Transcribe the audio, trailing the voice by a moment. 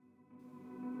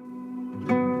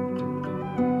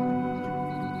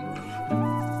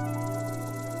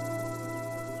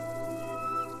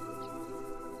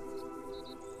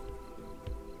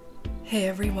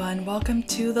everyone. Welcome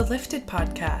to the Lifted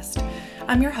Podcast.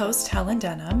 I'm your host, Helen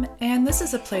Denham, and this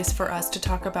is a place for us to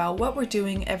talk about what we're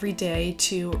doing every day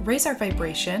to raise our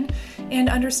vibration and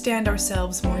understand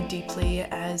ourselves more deeply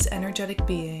as energetic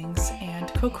beings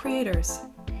and co-creators.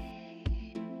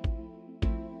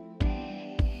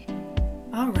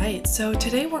 All right, so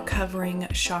today we're covering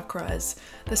chakras,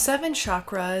 the 7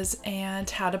 chakras, and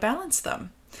how to balance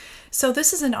them. So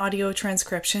this is an audio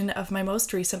transcription of my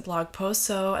most recent blog post,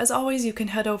 so as always you can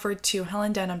head over to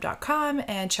helendenham.com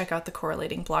and check out the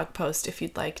correlating blog post if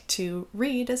you'd like to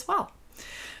read as well.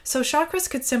 So chakras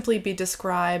could simply be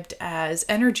described as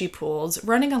energy pools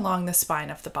running along the spine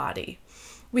of the body.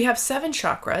 We have 7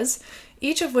 chakras,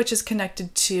 each of which is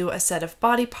connected to a set of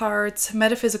body parts,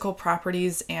 metaphysical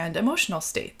properties, and emotional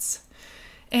states.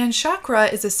 And chakra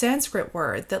is a Sanskrit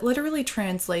word that literally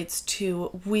translates to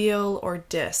wheel or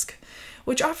disc,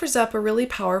 which offers up a really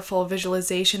powerful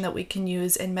visualization that we can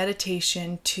use in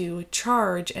meditation to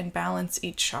charge and balance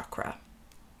each chakra.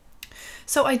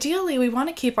 So ideally, we want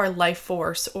to keep our life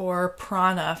force or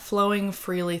prana flowing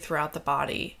freely throughout the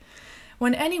body.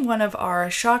 When any one of our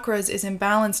chakras is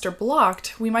imbalanced or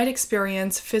blocked, we might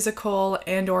experience physical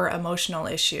and/or emotional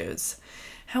issues.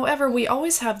 However, we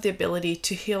always have the ability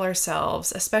to heal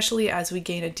ourselves, especially as we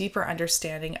gain a deeper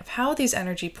understanding of how these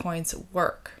energy points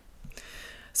work.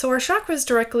 So our chakras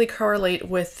directly correlate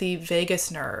with the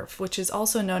vagus nerve, which is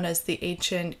also known as the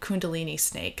ancient Kundalini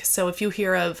snake. So if you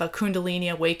hear of a Kundalini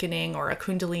awakening or a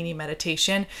Kundalini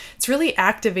meditation, it's really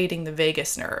activating the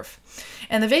vagus nerve.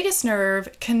 And the vagus nerve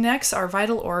connects our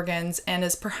vital organs and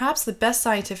is perhaps the best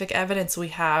scientific evidence we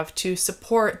have to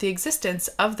support the existence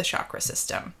of the chakra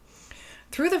system.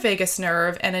 Through the vagus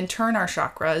nerve, and in turn our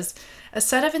chakras, a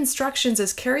set of instructions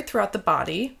is carried throughout the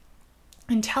body,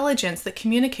 intelligence that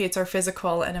communicates our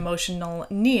physical and emotional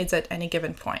needs at any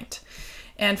given point.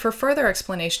 And for further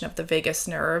explanation of the vagus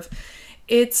nerve,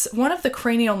 it's one of the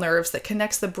cranial nerves that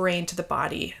connects the brain to the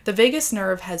body. The vagus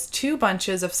nerve has 2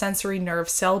 bunches of sensory nerve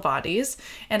cell bodies,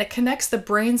 and it connects the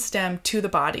brain stem to the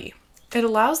body. It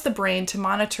allows the brain to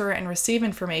monitor and receive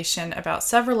information about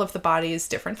several of the body's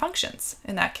different functions,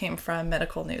 and that came from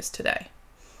Medical News Today.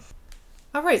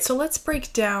 All right, so let's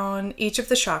break down each of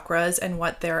the chakras and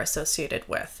what they're associated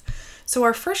with. So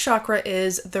our first chakra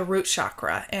is the root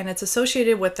chakra, and it's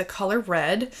associated with the color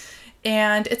red,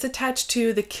 and it's attached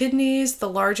to the kidneys, the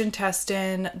large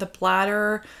intestine, the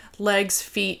bladder, legs,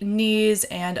 feet, knees,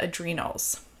 and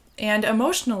adrenals. And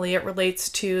emotionally, it relates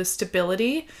to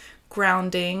stability,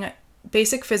 grounding,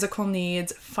 basic physical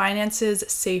needs, finances,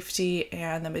 safety,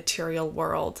 and the material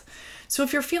world. So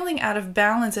if you're feeling out of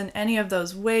balance in any of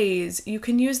those ways, you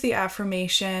can use the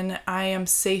affirmation, I am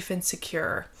safe and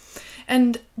secure.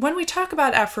 And when we talk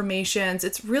about affirmations,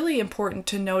 it's really important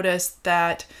to notice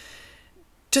that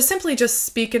to simply just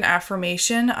speak an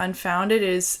affirmation unfounded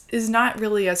is not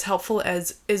really as helpful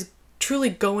as is truly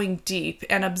going deep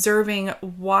and observing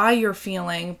why you're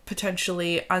feeling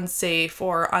potentially unsafe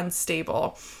or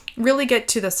unstable. Really get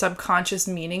to the subconscious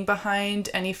meaning behind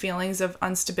any feelings of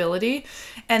instability,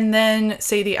 and then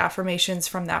say the affirmations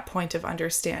from that point of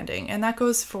understanding. And that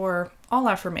goes for all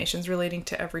affirmations relating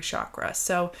to every chakra.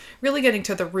 So really getting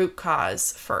to the root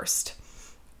cause first.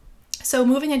 So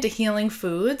moving into healing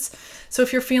foods. So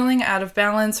if you're feeling out of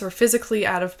balance or physically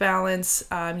out of balance,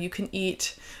 you can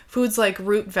eat foods like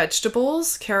root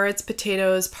vegetables, carrots,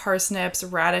 potatoes, parsnips,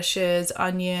 radishes,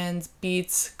 onions,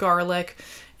 beets, garlic,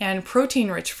 and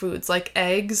protein-rich foods like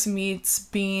eggs, meats,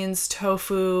 beans,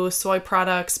 tofu, soy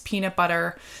products, peanut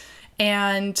butter.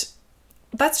 And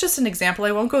that's just an example.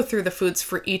 I won't go through the foods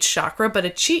for each chakra, but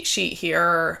a cheat sheet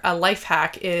here, a life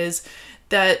hack, is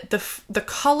that the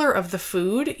color of the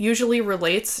food usually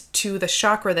relates to the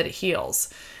chakra that it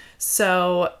heals.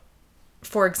 So,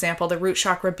 for example, the root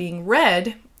chakra being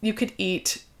red, you could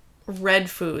eat red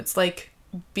foods like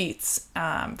beets,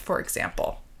 for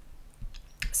example.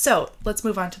 So let's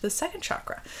move on to the second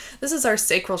chakra. This is our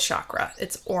sacral chakra.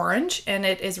 It's orange, and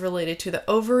it is related to the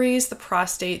ovaries, the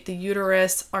prostate, the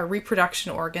uterus, our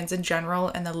reproduction organs in general,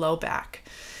 and the low back.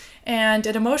 And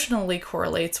it emotionally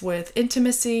correlates with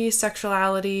intimacy,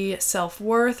 sexuality,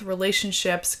 self-worth,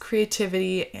 relationships,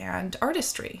 creativity, and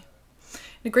artistry.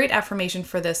 The great affirmation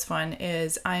for this one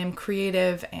is, I am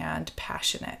creative and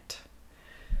passionate.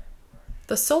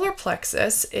 The solar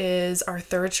plexus is our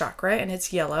third chakra, and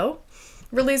it's yellow.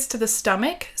 Relates to the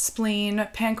stomach, spleen,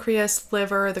 pancreas,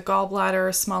 liver, the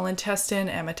gallbladder, small intestine,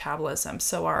 and metabolism,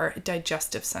 so our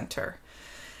digestive center.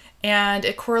 And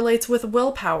it correlates with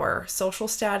willpower, social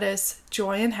status,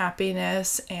 joy and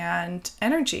happiness, and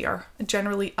energy, or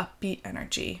generally upbeat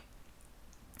energy.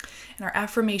 And our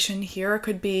affirmation here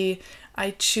could be,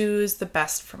 I choose the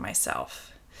best for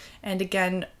myself. And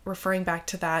again, referring back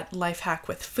to that life hack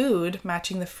with food,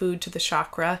 matching the food to the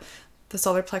chakra. The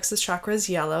solar plexus chakra is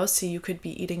yellow, so you could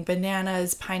be eating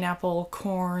bananas, pineapple,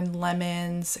 corn,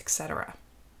 lemons, etc.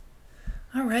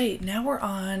 All right, now we're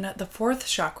on the fourth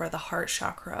chakra, the heart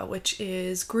chakra, which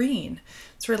is green.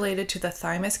 It's related to the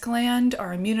thymus gland,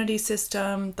 our immunity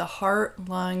system, the heart,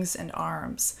 lungs, and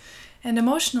arms. And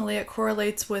emotionally, it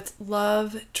correlates with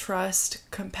love, trust,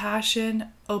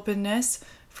 compassion, openness,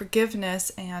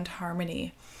 forgiveness, and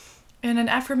harmony. And an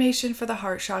affirmation for the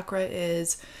heart chakra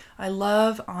is, I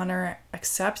love, honor,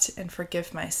 accept, and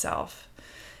forgive myself.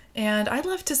 And I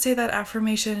love to say that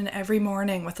affirmation every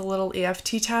morning with a little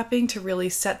EFT tapping to really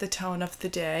set the tone of the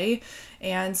day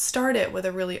and start it with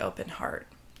a really open heart.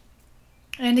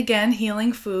 And again,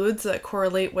 healing foods that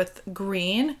correlate with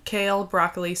green, kale,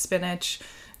 broccoli, spinach,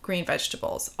 green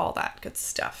vegetables, all that good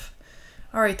stuff.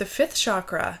 All right, the fifth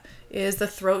chakra is the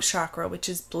throat chakra, which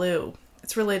is blue.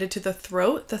 It's related to the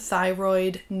throat, the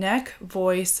thyroid, neck,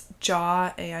 voice,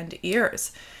 jaw, and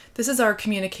ears. This is our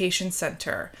communication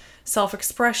center,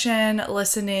 self-expression,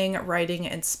 listening, writing,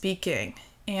 and speaking.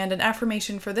 And an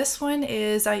affirmation for this one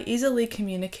is, I easily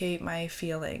communicate my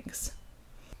feelings.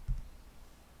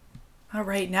 All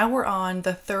right, now we're on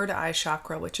the third eye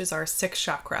chakra, which is our sixth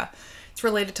chakra. It's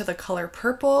related to the color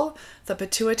purple, the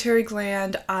pituitary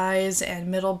gland, eyes, and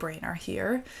middle brain are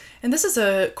here. And this is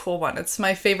a cool one. It's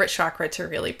my favorite chakra to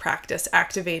really practice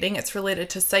activating. It's related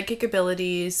to psychic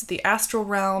abilities, the astral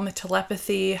realm,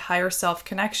 telepathy, higher self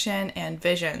connection, and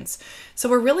visions. So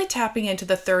we're really tapping into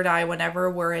the third eye whenever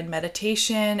we're in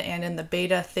meditation and in the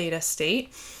beta theta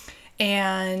state.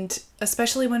 And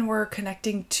especially when we're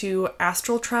connecting to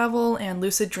astral travel and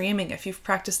lucid dreaming, if you've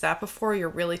practiced that before, you're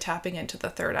really tapping into the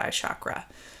third eye chakra.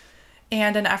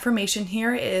 And an affirmation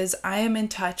here is, I am in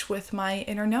touch with my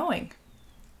inner knowing.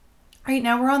 All right,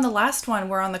 now we're on the last one.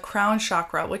 We're on the crown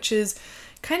chakra, which is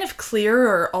kind of clear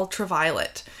or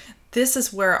ultraviolet. This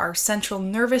is where our central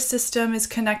nervous system is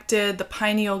connected, the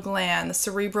pineal gland, the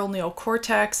cerebral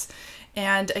neocortex.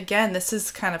 And again, this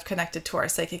is kind of connected to our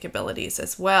psychic abilities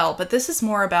as well. But this is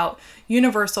more about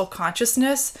universal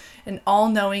consciousness, an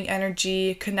all-knowing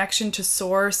energy, connection to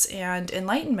source, and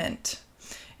enlightenment.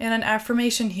 And an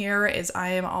affirmation here is, I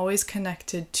am always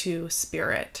connected to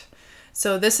spirit.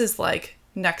 So this is like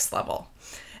next level.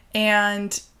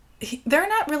 And there are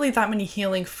not really that many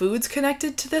healing foods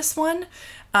connected to this one.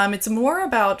 It's more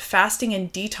about fasting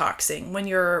and detoxing when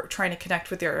you're trying to connect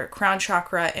with your crown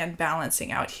chakra and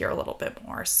balancing out here a little bit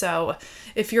more. So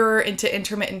if you're into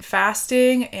intermittent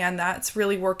fasting and that's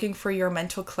really working for your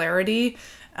mental clarity,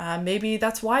 maybe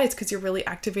that's why. It's because you're really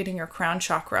activating your crown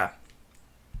chakra.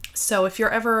 So if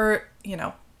you're ever,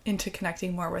 into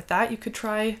connecting more with that, you could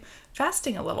try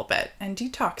fasting a little bit and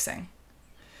detoxing.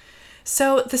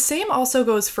 So the same also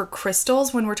goes for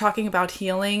crystals when we're talking about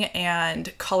healing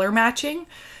and color matching.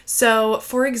 So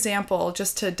for example,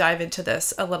 just to dive into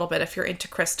this a little bit, if you're into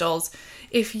crystals,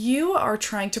 if you are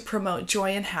trying to promote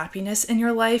joy and happiness in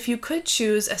your life, you could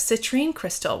choose a citrine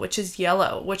crystal, which is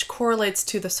yellow, which correlates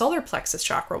to the solar plexus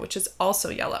chakra, which is also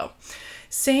yellow.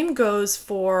 Same goes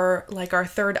for like our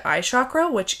third eye chakra,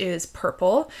 which is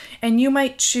purple, and you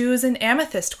might choose an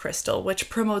amethyst crystal, which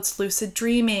promotes lucid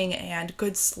dreaming and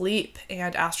good sleep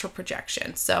and astral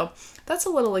projection. So that's a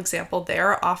little example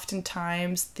there.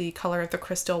 Oftentimes the color of the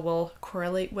crystal will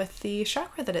correlate with the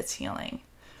chakra that it's healing.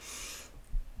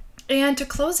 And to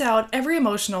close out, every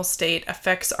emotional state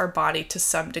affects our body to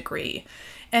some degree.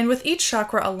 And with each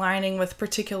chakra aligning with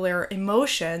particular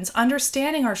emotions,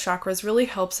 understanding our chakras really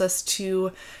helps us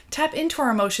to tap into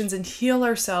our emotions and heal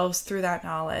ourselves through that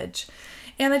knowledge.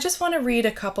 And I just want to read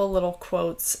a couple little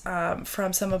quotes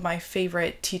from some of my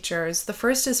favorite teachers. The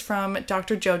first is from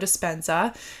Dr. Joe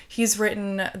Dispenza. He's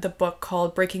written the book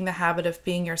called Breaking the Habit of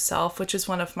Being Yourself, which is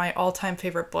one of my all-time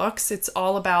favorite books. It's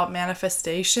all about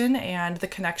manifestation and the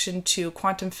connection to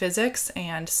quantum physics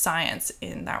and science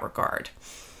in that regard.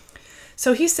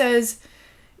 So he says,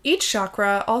 each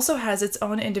chakra also has its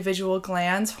own individual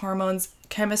glands, hormones,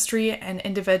 chemistry, and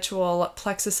individual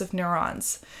plexus of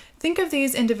neurons. Think of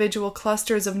these individual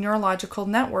clusters of neurological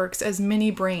networks as mini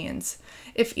brains.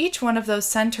 If each one of those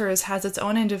centers has its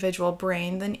own individual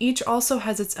brain, then each also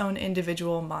has its own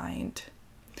individual mind.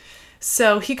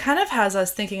 So he kind of has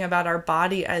us thinking about our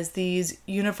body as these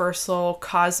universal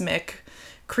cosmic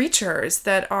creatures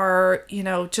that are,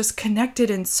 just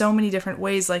connected in so many different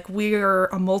ways, like we're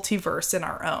a multiverse in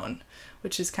our own,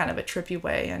 which is kind of a trippy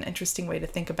way, an interesting way to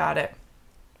think about it.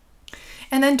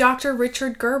 And then Dr.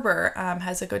 Richard Gerber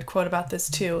has a good quote about this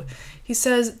too. He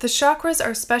says, the chakras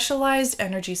are specialized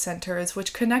energy centers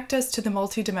which connect us to the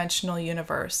multidimensional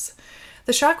universe.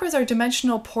 The chakras are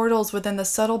dimensional portals within the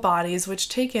subtle bodies which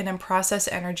take in and process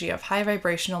energy of high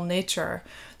vibrational nature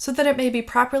so that it may be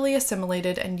properly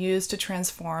assimilated and used to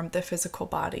transform the physical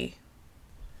body.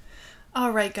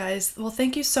 All right, guys. Well,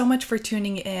 thank you so much for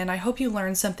tuning in. I hope you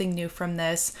learned something new from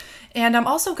this. And I'm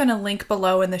also going to link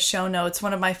below in the show notes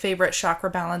one of my favorite chakra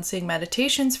balancing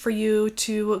meditations for you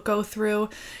to go through.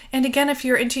 And again, if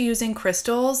you're into using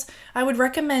crystals, I would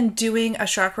recommend doing a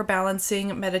chakra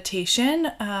balancing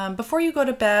meditation before you go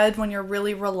to bed when you're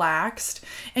really relaxed.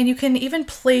 And you can even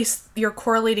place your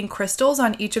correlating crystals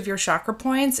on each of your chakra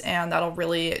points, and that'll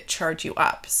really charge you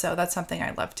up. So that's something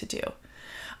I love to do.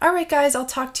 All right, guys, I'll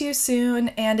talk to you soon.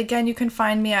 And again, you can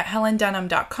find me at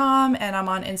helendenham.com, and I'm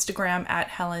on Instagram at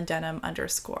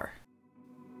helendenham_.